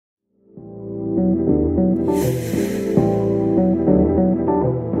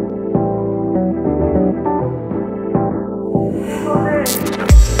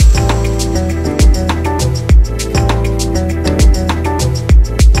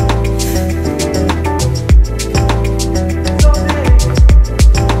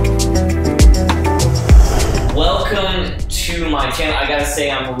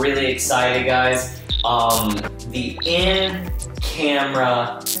excited, guys. The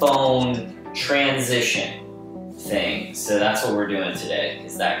in-camera phone transition thing. So that's what we're doing today,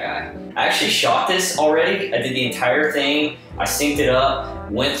 is that guy. I actually shot this already. I did the entire thing. I synced it up,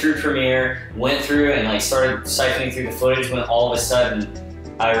 went through Premiere, went through and like started siphoning through the footage when all of a sudden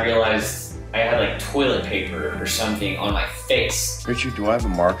I realized I had like toilet paper or something on my face. Richard, do I have a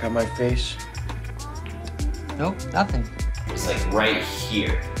mark on my face? Nope, nothing. It's like right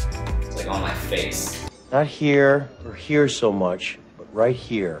here. It's like on my face. Not here or here so much, but right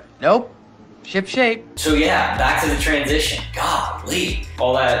here. Nope. Ship shape. So yeah, back to the transition. Golly.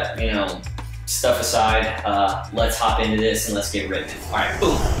 All that, you know, stuff aside, let's hop into this and let's get ripping. All right,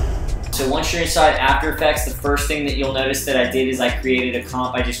 boom. So once you're inside After Effects, the first thing that you'll notice that I did is I created a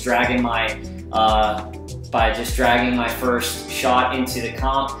comp by just dragging my first shot into the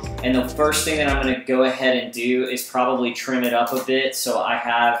comp. And the first thing that I'm gonna go ahead and do is probably trim it up a bit so I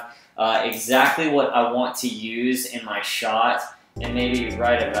have exactly what I want to use in my shot, and maybe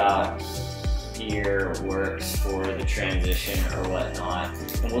right about here works for the transition or whatnot.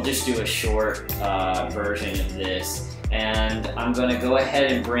 And we'll just do a short version of this. And I'm gonna go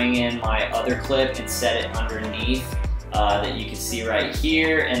ahead and bring in my other clip and set it underneath that you can see right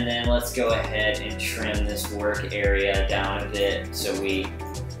here. And then let's go ahead and trim this work area down a bit so we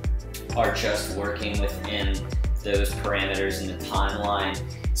are just working within those parameters in the timeline.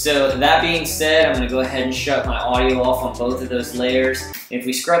 So that being said, I'm gonna go ahead and shut my audio off on both of those layers. If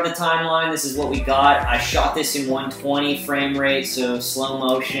we scrub the timeline, this is what we got. I shot this in 120 frame rate, so slow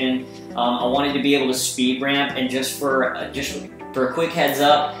motion. I wanted to be able to speed ramp, and just for a quick heads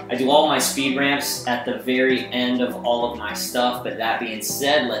up, I do all my speed ramps at the very end of all of my stuff. But that being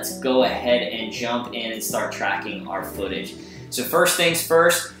said, let's go ahead and jump in and start tracking our footage. So first things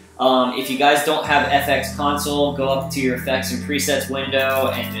first, if you guys don't have FX Console, go up to your effects and presets window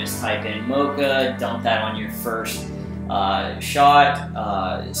and just type in Mocha, dump that on your first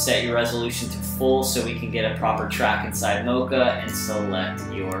shot, set your resolution to full so we can get a proper track inside Mocha, and select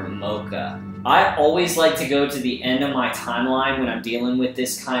your Mocha. I always like to go to the end of my timeline when I'm dealing with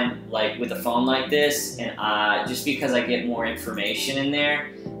this with a phone like this, and just because I get more information in there.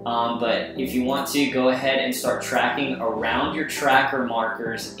 But if you want to, go ahead and start tracking around your tracker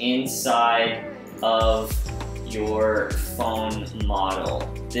markers inside of your phone model.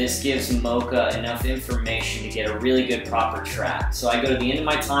 This gives Mocha enough information to get a really good proper track. So I go to the end of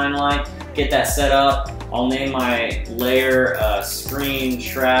my timeline, get that set up. I'll name my layer screen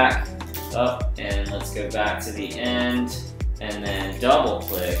track up, and let's go back to the end, and then double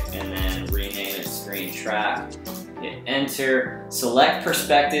click and then rename it screen track. Hit enter, select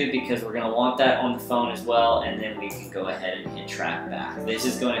perspective because we're gonna want that on the phone as well, and then we can go ahead and hit track back. This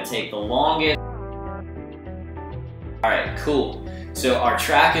is gonna take the longest. All right, cool. So our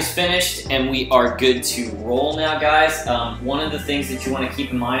track is finished and we are good to roll now, guys. One of the things that you wanna keep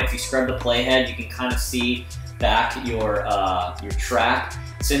in mind, if you scrub the playhead, you can kind of see back your track.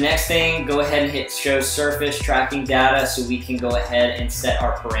 So next thing, go ahead and hit show surface tracking data so we can go ahead and set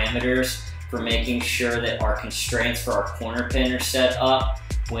our parameters for making sure that our constraints for our corner pin are set up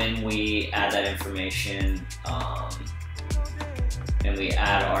when we add that information and we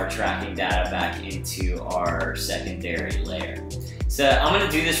add our tracking data back into our secondary layer. So I'm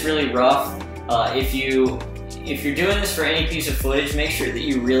gonna do this really rough. If you're doing this for any piece of footage, make sure that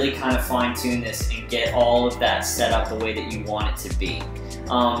you really kind of fine tune this and get all of that set up the way that you want it to be.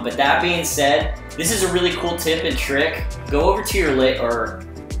 But that being said, this is a really cool tip and trick. Go over to your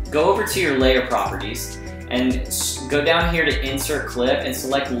layer properties and go down here to insert clip and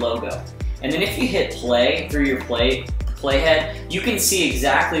select logo. And then if you hit play through your playhead, you can see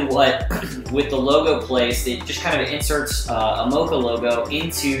exactly what, with the logo placed, it just kind of inserts a Mocha logo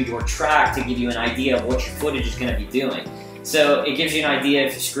into your track to give you an idea of what your footage is going to be doing. So it gives you an idea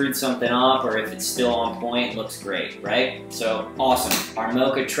if you screwed something up or if it's still on point. It looks great, right? So awesome. Our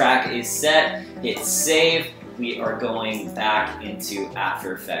Mocha track is set. Hit save. We are going back into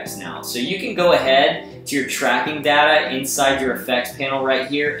After Effects now. So you can go ahead to your tracking data inside your effects panel right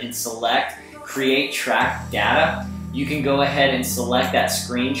here and select Create Track Data. You can go ahead and select that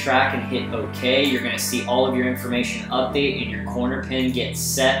screen track and hit OK. You're going to see all of your information update and your corner pin get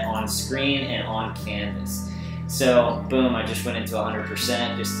set on screen and on canvas. So boom, I just went into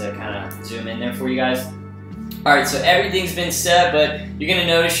 100% just to kind of zoom in there for you guys. Alright, so everything's been set, but you're going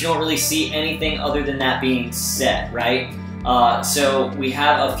to notice you don't really see anything other than that being set, right? So we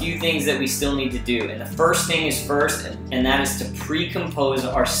have a few things that we still need to do. And the first thing is first, and that is to pre-compose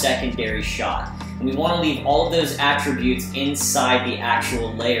our secondary shot. And we want to leave all of those attributes inside the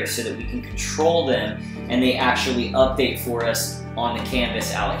actual layer so that we can control them and they actually update for us on the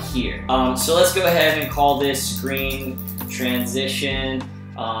canvas out here. So let's go ahead and call this screen transition.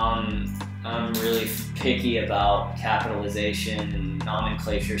 I'm really picky about capitalization and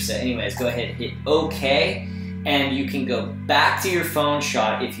nomenclature, so anyways, go ahead and hit OK, and you can go back to your phone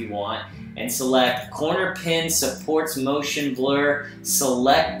shot if you want and select corner pin supports motion blur,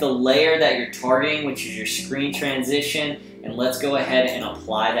 select the layer that you're targeting, which is your screen transition, and let's go ahead and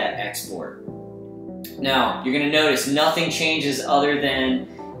apply that export. Now, you're going to notice nothing changes other than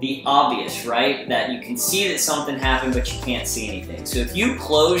the obvious, right? That you can see that something happened, but you can't see anything. So if you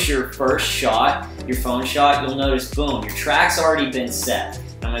close your first shot, your phone shot, you'll notice, boom, your track's already been set.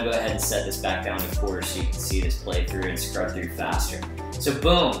 I'm gonna go ahead and set this back down to quarter so you can see this play through and scrub through faster. So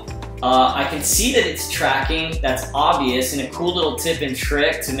boom, I can see that it's tracking, that's obvious, and a cool little tip and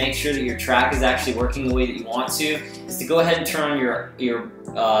trick to make sure that your track is actually working the way that you want to is to go ahead and turn on your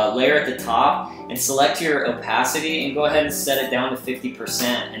layer at the top and select your opacity and go ahead and set it down to 50%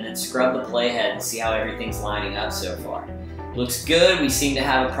 and then scrub the playhead and see how everything's lining up so far. Looks good, we seem to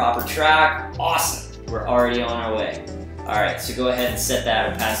have a proper track, awesome, we're already on our way. Alright, so go ahead and set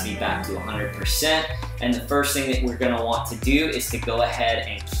that opacity back to 100%. And the first thing that we're going to want to do is to go ahead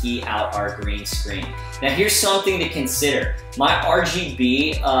and key out our green screen. Now here's something to consider. My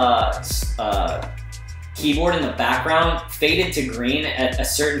RGB keyboard in the background faded to green at a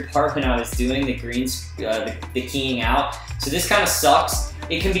certain part when I was doing the the keying out. So this kind of sucks.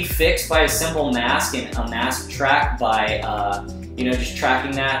 It can be fixed by a simple mask and a mask track by you know, just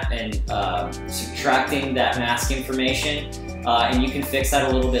tracking that and subtracting that mask information. And you can fix that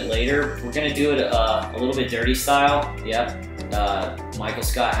a little bit later. We're gonna do it a little bit dirty style. Yep, Michael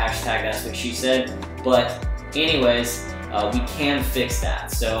Scott hashtag that's what she said. But anyways, we can fix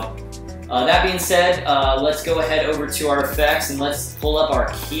that. So that being said, let's go ahead over to our effects and let's pull up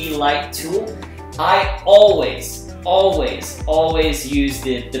our key light tool. I always use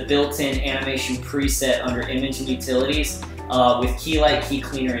the built-in animation preset under image and utilities. With key light, key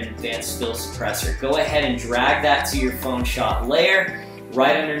cleaner, and advanced fill suppressor. Go ahead and drag that to your phone shot layer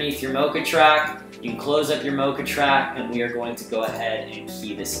right underneath your Mocha track. You can close up your Mocha track and we are going to go ahead and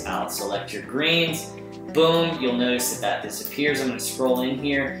key this out. Select your greens, boom, you'll notice that disappears. I'm going to scroll in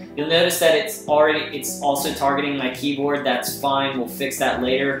here. You'll notice that it's also targeting my keyboard. That's fine, we'll fix that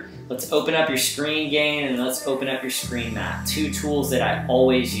later. Let's open up your screen gain and let's open up your screen map. Two tools that I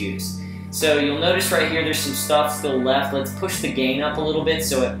always use. So you'll notice right here there's some stuff still left. Let's push the gain up a little bit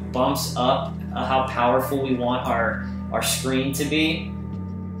so it bumps up how powerful we want our screen to be,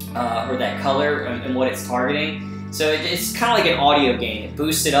 or that color and what it's targeting. So it's kind of like an audio gain. It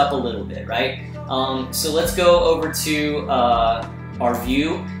boosts it up a little bit, right? So let's go over to our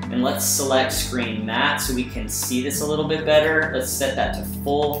view and let's select screen matte so we can see this a little bit better. Let's set that to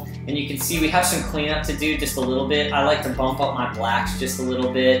full. And you can see we have some cleanup to do just a little bit. I like to bump up my blacks just a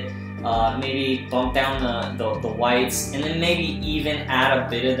little bit. Maybe bump down the whites, and then maybe even add a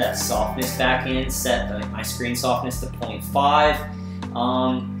bit of that softness back in, set my screen softness to 0.5,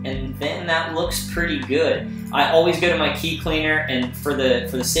 and then that looks pretty good. I always go to my key cleaner, and for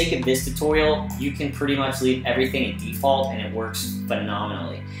the sake of this tutorial, you can pretty much leave everything at default and it works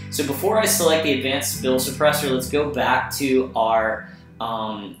phenomenally. So before I select the advanced fill suppressor, let's go back to our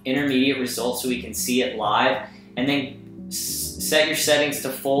intermediate results so we can see it live, and then set your settings to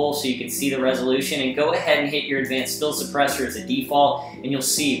full so you can see the resolution, and go ahead and hit your advanced fill suppressor as a default, and you'll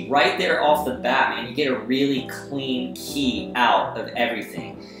see right there off the bat, man, you get a really clean key out of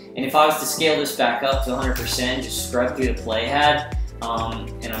everything. And if I was to scale this back up to 100%, just scrub through the playhead,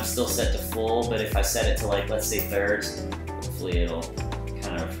 and I'm still set to full, but if I set it to, like, let's say thirds, hopefully it'll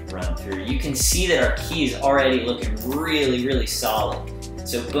kind of run through. You can see that our key is already looking really solid.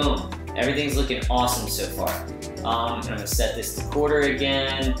 So boom, everything's looking awesome so far. I'm going to set this to quarter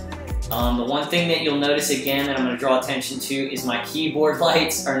again. The one thing that you'll notice again that I'm going to draw attention to is my keyboard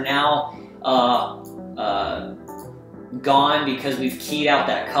lights are now gone because we've keyed out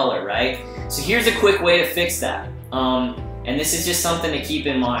that color, right? So here's a quick way to fix that. And this is just something to keep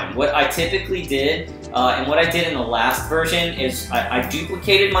in mind. What I typically did, and what I did in the last version, is I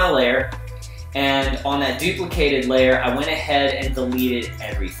duplicated my layer, and on that duplicated layer, I went ahead and deleted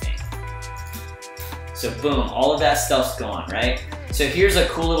everything. So boom, all of that stuff's gone, right? So here's a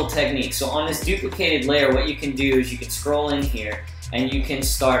cool little technique. So on this duplicated layer, what you can do is you can scroll in here and you can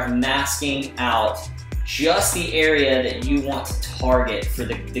start masking out just the area that you want to target for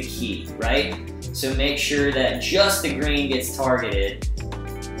the key, right? So make sure that just the green gets targeted.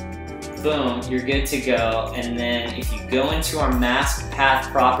 Boom, you're good to go. And then if you go into our mask path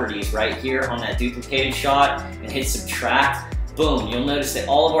properties right here on that duplicated shot and hit subtract, boom, you'll notice that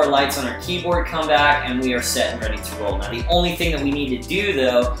all of our lights on our keyboard come back and we are set and ready to roll. Now the only thing that we need to do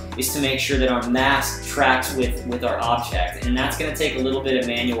though is to make sure that our mask tracks with our object, and that's going to take a little bit of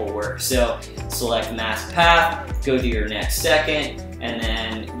manual work. So select mask path, go to your next second, and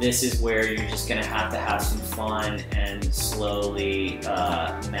then this is where you're just going to have some fun and slowly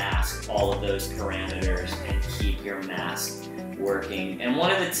mask all of those parameters and keep your mask working. And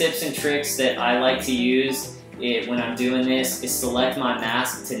one of the tips and tricks that I like to use when I'm doing this is select my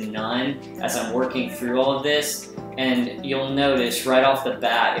mask to none as I'm working through all of this, and you'll notice right off the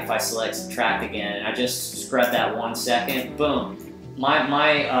bat if I select subtract again and I just scrub that 1 second, boom, my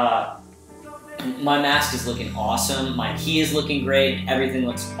mask is looking awesome, my key is looking great, everything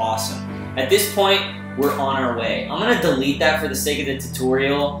looks awesome. At this point, we're on our way. I'm gonna delete that for the sake of the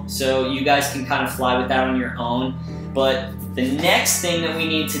tutorial so you guys can kind of fly with that on your own, but the next thing that we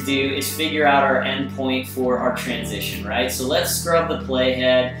need to do is figure out our endpoint for our transition, right? So let's scrub the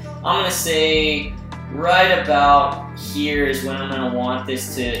playhead. I'm gonna say right about here is when I'm gonna want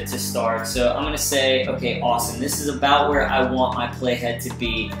this to start. So I'm gonna say, okay, awesome. This is about where I want my playhead to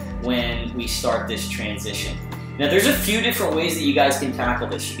be when we start this transition. Now there's a few different ways that you guys can tackle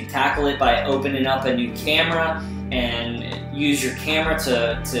this. You can tackle it by opening up a new camera and use your camera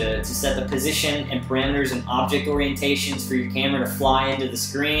to set the position and parameters and object orientations for your camera to fly into the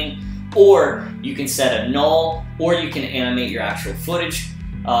screen, or you can set a null, or you can animate your actual footage,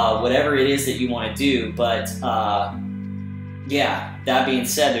 whatever it is that you want to do. But yeah, that being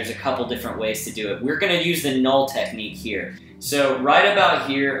said, there's a couple different ways to do it. We're going to use the null technique here. So right about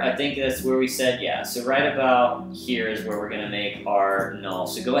here, I think that's where we said, yeah, so right about here is where we're going to make our null.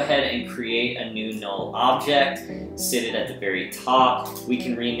 So go ahead and create a new null object, sit it at the very top. We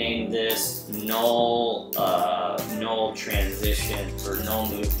can rename this null transition or null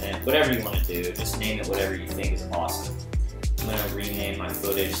movement, whatever you want to do. Just name it whatever you think is awesome. I'm going to rename my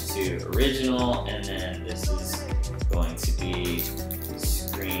footage to original, and then this is going to be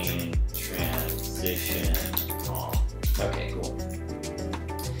screen transition. Okay, cool.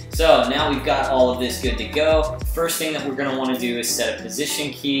 So now we've got all of this good to go. First thing that we're going to want to do is set a position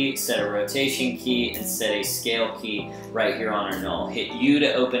key, set a rotation key, and set a scale key right here on our null. Hit U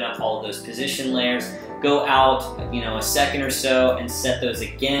to open up all of those position layers. Go out, a second or so and set those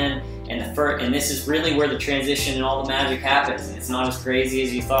again. And this is really where the transition and all the magic happens. And it's not as crazy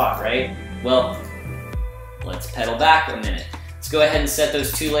as you thought, right? Well, let's pedal back a minute. Let's go ahead and set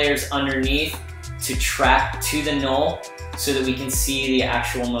those 2 layers underneath to track to the null so that we can see the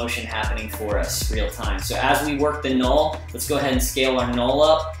actual motion happening for us real time. So as we work the null, let's go ahead and scale our null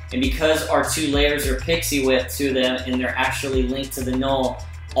up. And because our 2 layers are pixie width to them and they're actually linked to the null,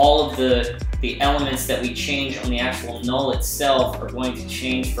 all of the elements that we change on the actual null itself are going to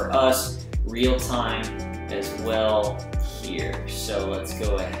change for us real time as well here. So let's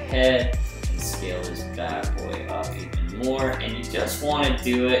go ahead and scale this bad boy up even more, and you just want to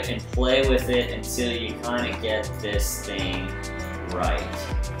do it and play with it until you kind of get this thing right.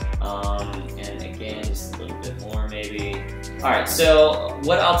 And again, just a little bit more maybe. Alright, so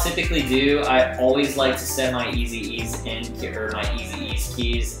what I'll typically do, I always like to set my easy ease in, or my easy ease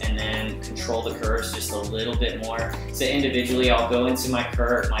keys, and then control the curves just a little bit more. So individually, I'll go into my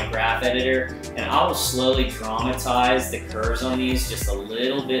graph editor, and I will slowly dramatize the curves on these just a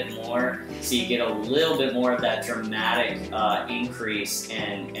little bit more, so you get a little bit more of that dramatic increase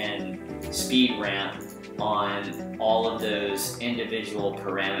and speed ramp on all of those individual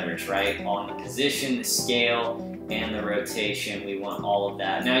parameters, right? On the position, the scale, and the rotation, we want all of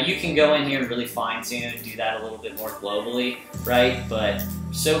that. Now you can go in here and really fine tune and do that a little bit more globally, right? But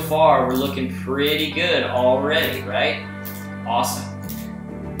so far we're looking pretty good already, right? Awesome.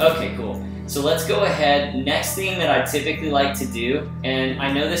 Okay, cool. So let's go ahead. Next thing that I typically like to do, and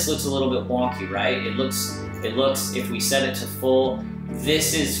I know this looks a little bit wonky, right? It looks, if we set it to full,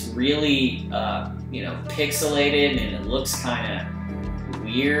 this is really, pixelated, and it looks kind of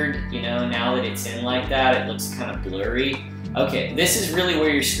weird, now that it's in like that, it looks kind of blurry. Okay, this is really where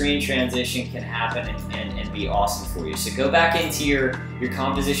your screen transition can happen and be awesome for you. So go back into your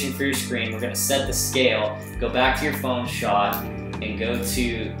composition for your screen. We're going to set the scale, go back to your phone shot, and go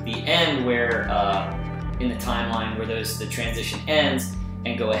to the end where, in the timeline where the transition ends,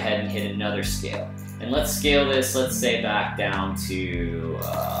 and go ahead and hit another scale. And let's scale this, let's say back down to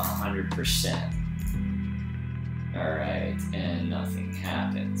 100%. Alright, and nothing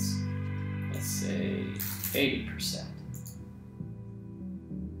happens. Let's say 80%.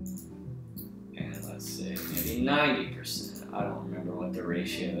 And let's say maybe 90%. I don't remember what the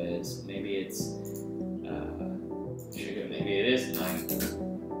ratio is. Maybe it's, maybe it is 90.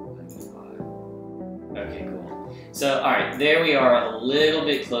 Okay, cool. So, all right, there we are, a little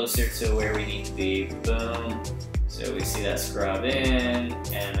bit closer to where we need to be. Boom. So we see that scrub in,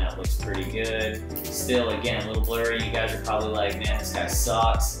 and that looks pretty good. Still, again, a little blurry. You guys are probably like, man, this guy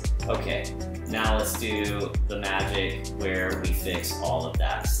sucks. Okay, now let's do the magic where we fix all of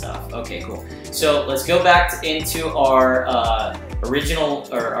that stuff. Okay, cool. So let's go back into our original,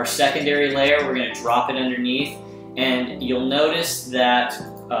 or our secondary layer. We're gonna drop it underneath, and you'll notice that,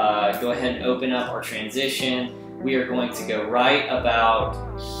 go ahead and open up our transition. We are going to go right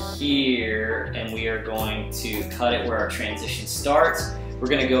about here, and we are going to cut it where our transition starts. We're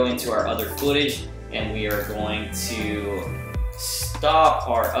going to go into our other footage, and we are going to stop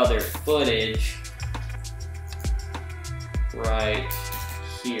our other footage right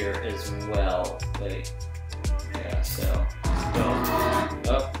here as well. Wait, yeah, so boom.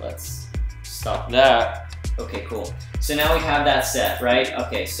 Oh, let's stop that. Okay, cool. So now we have that set, right?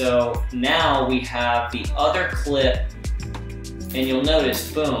 Okay, so now we have the other clip, and you'll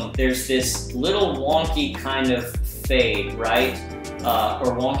notice, boom, there's this little wonky kind of fade, right?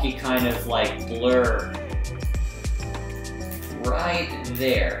 Or wonky kind of like blur right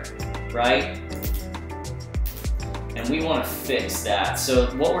there, right? And we want to fix that. So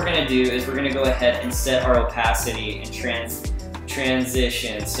what we're going to do is we're going to go ahead and set our opacity and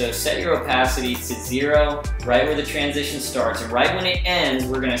transition. So set your opacity to 0, right where the transition starts, and right when it ends,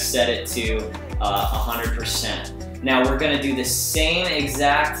 we're going to set it to 100%. Now we're going to do the same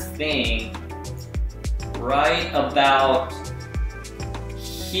exact thing right about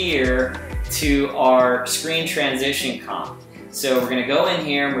here to our screen transition comp. So we're going to go in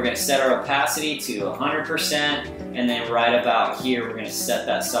here and we're going to set our opacity to 100%, and then right about here we're going to set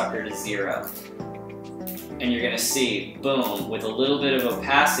that sucker to 0. And you're gonna see, boom, with a little bit of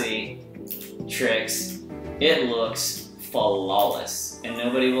opacity tricks, it looks flawless, and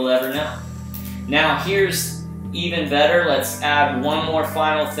nobody will ever know. Now here's even better. Let's add one more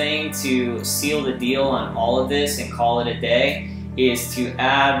final thing to seal the deal on all of this and call it a day, is to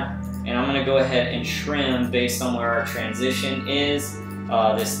add, and I'm gonna go ahead and trim based on where our transition is,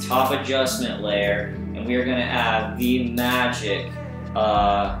 this top adjustment layer, and we are gonna add the magic,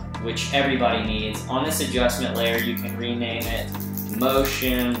 which everybody needs. On this adjustment layer, you can rename it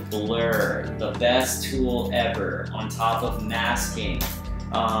Motion Blur, the best tool ever on top of masking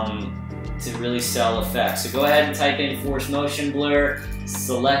to really sell effects. So go ahead and type in Force Motion Blur,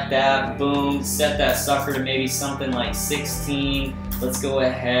 select that, boom, set that sucker to maybe something like 16. Let's go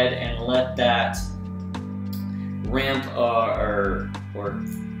ahead and let that ramp or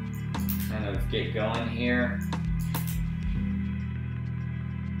kind of get going here.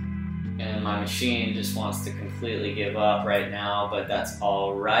 And my machine just wants to completely give up right now, but that's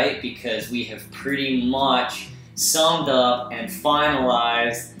all right because we have pretty much summed up and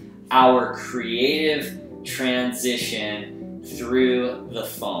finalized our creative transition through the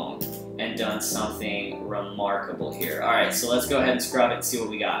phone and done something remarkable here. All right, so let's go ahead and scrub it and see what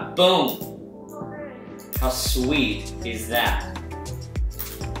we got. Boom! How sweet is that?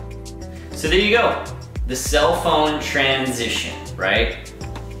 So there you go, the cell phone transition, right?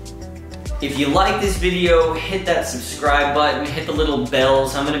 If you like this video, hit that subscribe button, hit the little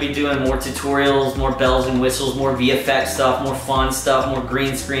bells. I'm gonna be doing more tutorials, more bells and whistles, more VFX stuff, more fun stuff, more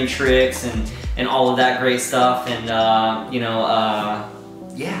green screen tricks, and all of that great stuff. And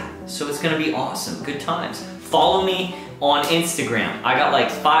yeah, so it's gonna be awesome, good times. Follow me on Instagram. I got like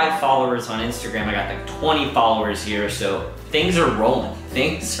 5 followers on Instagram. I got like 20 followers here, so things are rolling.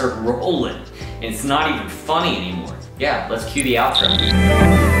 Things are rolling. It's not even funny anymore. Yeah, let's cue the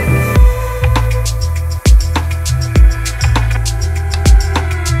outro.